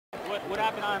What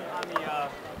happened on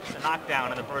the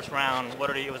knockdown in the first round?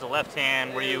 It was a left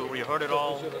hand. Were you hurt at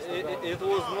all? It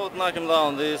was not knock him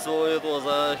down. It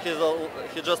was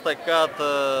he just like cut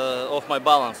off my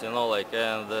balance, you know, like,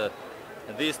 and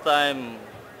this time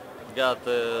got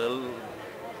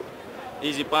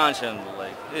easy punch and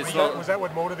like. Was that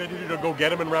what motivated you to go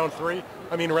get him in round 3?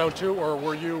 I mean round 2, or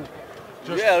were you?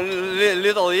 Just... Yeah,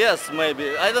 little yes,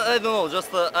 maybe. I don't know.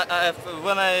 Just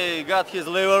when I got his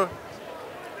liver,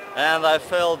 and I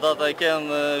felt that I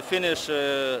can finish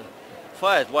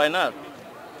fight. Why not?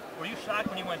 Were you shocked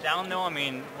when he went down, though? I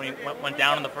mean, when he went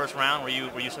down in the first round, were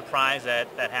you surprised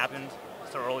that happened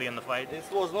so early in the fight? It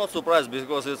was not surprised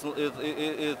because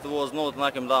it was not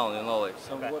knock him down, you know. Like,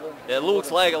 okay. It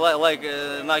looks like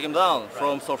knock him down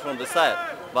from the side,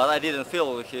 but I didn't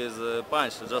feel his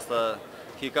punch. Just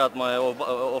he cut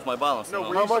off my balance.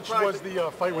 No, how much was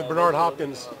the fight with Bernard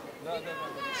Hopkins,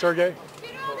 Sergey?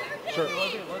 Sure.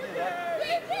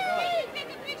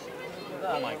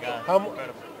 Oh my God!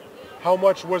 How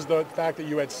much was the fact that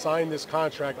you had signed this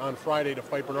contract on Friday to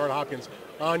fight Bernard Hopkins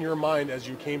on your mind as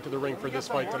you came to the ring for this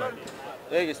fight tonight?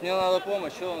 Can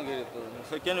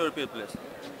you repeat, please?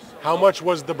 How much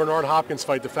was the Bernard Hopkins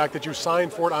fight, the fact that you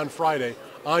signed for it on Friday,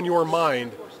 on your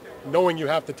mind, knowing you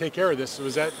have to take care of this?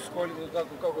 Was that?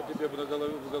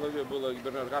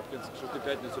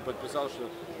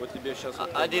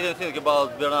 I didn't think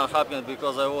about Bernard Hopkins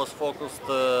because I was focused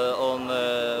on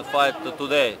fight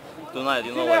tonight.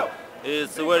 You know, like,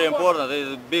 it's very important.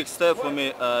 It's a big step for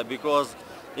me because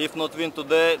if not win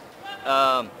today,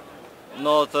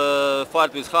 not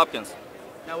fight with Hopkins.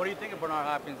 Now, what do you think of Bernard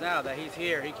Hopkins now that he's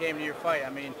here? He came to your fight. I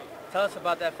mean, tell us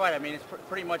about that fight. I mean, it's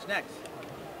pretty much next.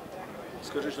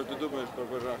 Скажи, что ты думаешь про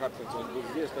Бernard Hopkins? Он был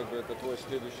здесь, как бы это твой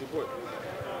следующий бой.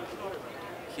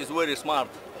 He's very smart.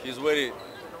 He's very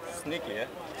sneaky. Yeah?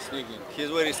 Sneaky.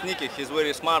 He's very sneaky. He's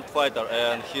very smart fighter,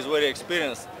 and he's very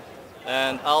experienced.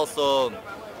 And also,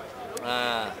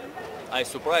 I'm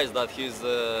surprised that he's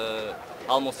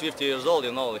almost 50 years old.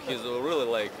 You know, he's really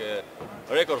like a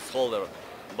record holder.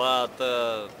 But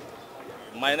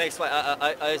my next fight,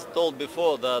 I told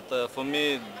before that for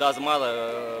me it doesn't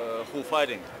matter who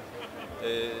fighting.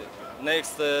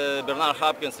 Next Bernard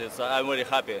Hopkins, I'm very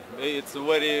happy. It's a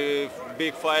very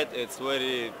big fight. It's a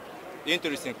very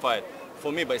interesting fight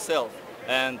for me myself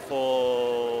and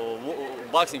for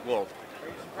boxing world. Are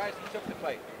you surprised he took the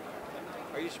fight?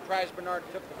 Are you surprised Bernard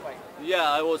took the fight? Yeah,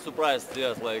 I was surprised.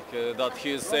 Yes, like that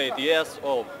he said yes.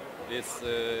 Oh,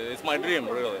 it's my dream,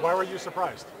 really. Why were you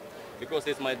surprised? Because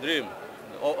it's my dream,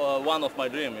 one of my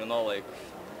dreams, you know, like.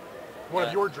 One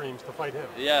of your dreams to fight him.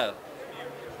 Yeah.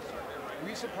 Were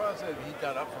you surprised that he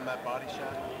got up from that body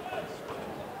shot?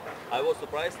 I was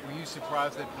surprised. Were you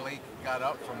surprised that Blake got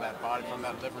up from that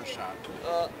liver shot?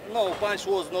 No, punch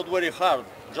was not very hard.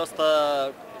 Just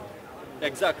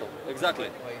exactly.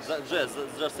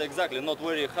 Just exactly, not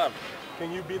very hard.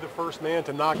 Can you be the first man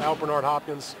to knock out Bernard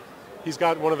Hopkins? He's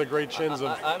got one of the great chins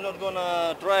of. I'm not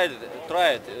gonna try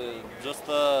it. Just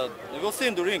we'll see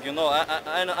in the ring. You know,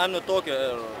 I'm not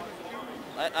talker.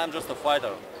 I'm just a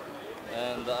fighter.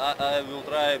 And I will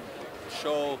try to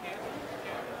show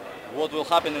what will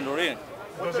happen in the ring.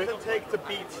 What does it take to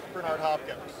beat Bernard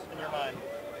Hopkins, in your mind?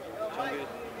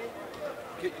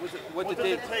 What does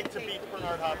it take to beat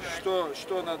Bernard Hopkins?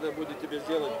 Что надо будет тебе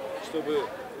сделать, чтобы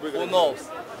выиграть? Who knows?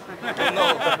 Who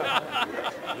knows?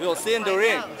 We'll see in the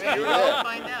ring. Yeah.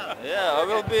 Find out. Yeah,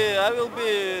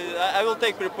 I will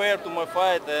take prepared to my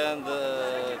fight and.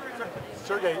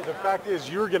 Sergey, the fact is,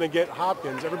 you're going to get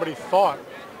Hopkins. Everybody thought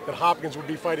that Hopkins would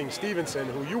be fighting Stevenson,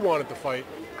 who you wanted to fight.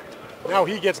 Now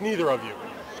he gets neither of you.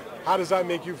 How does that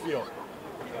make you feel?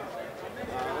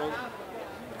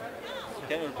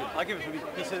 I'll give it to him.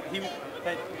 He said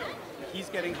that he's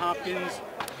getting Hopkins.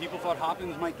 People thought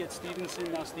Hopkins might get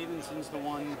Stevenson. Now Stevenson's the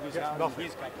one who's out.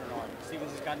 He's got Bernard.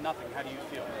 Stevenson's got nothing. How do you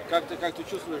feel? Как ты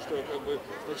чувствуешь, что как бы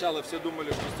сначала все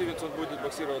думали, что Стивенсон будет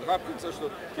боксировать Хопкинса,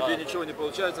 что тебе ничего не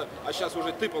получается, а сейчас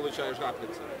уже ты получаешь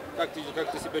Хопкинса. Как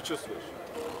ты себя чувствуешь?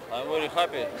 I'm very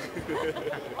happy.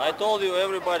 I told you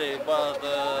everybody, but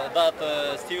that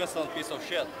Stevenson piece of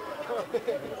shit.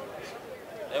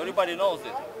 Everybody knows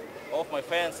it. All my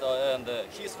fans and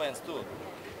his fans too.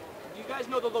 Do you guys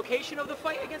know the location of the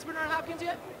fight against Bernard Hopkins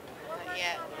yet?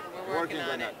 Yeah, we're working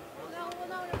on it.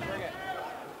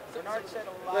 Bernard said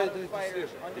a lot of fighters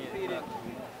undefeated.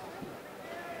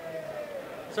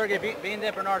 Sergey, being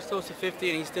that Bernard's close to 50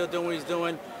 and he's still doing what he's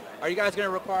doing, are you guys going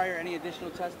to require any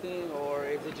additional testing, or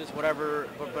is it just whatever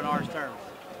Bernard's terms?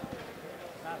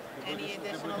 Any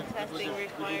additional testing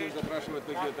required?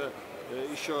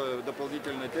 еще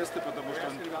дополнительные тесты, потому что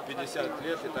он 50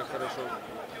 лет и так хорошо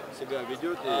себя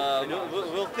ведет.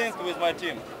 We'll think with my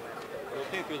team. We'll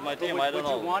think with my team. I don't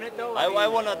know. Would you want it though? I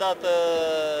want that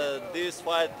this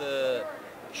fight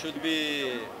should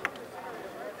be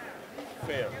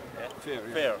fair.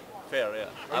 Yeah? Fair. Yeah.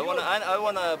 I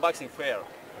want a boxing fair,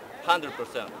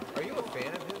 100%. Are you a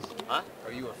fan of his? Huh?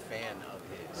 Are you a fan of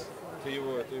his? Ты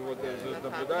его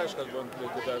наблюдаешь, как бы он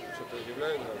тебя что-то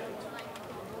удивляет?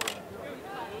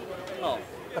 No,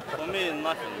 for me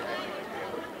nothing.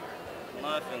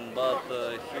 Nothing, but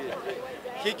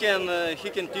he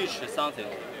can teach something.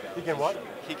 He can what?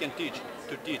 He can teach.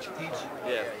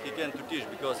 Yeah, he can to teach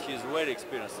because he's very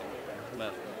experienced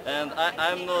man. And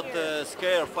I'm not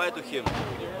scared fight to him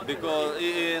because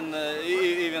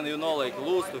even you know like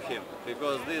lose to him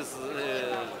because this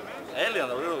alien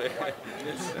really.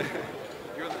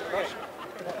 You're the crusher.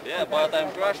 Yeah, but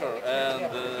I'm crusher and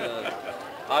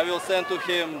I will send to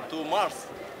him to Mars.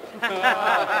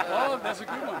 Oh, that's a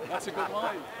good one. That's a good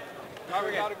line.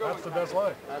 That's the best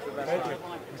line. Thank you.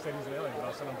 He said he's an alien, but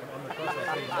I'll send him on the coast. I'll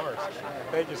send him to Mars.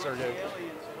 Thank you, Sergey.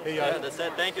 Hey, Yeah, that's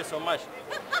it. Thank you so much.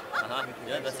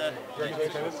 Yeah, that's it.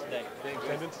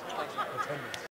 Attendance?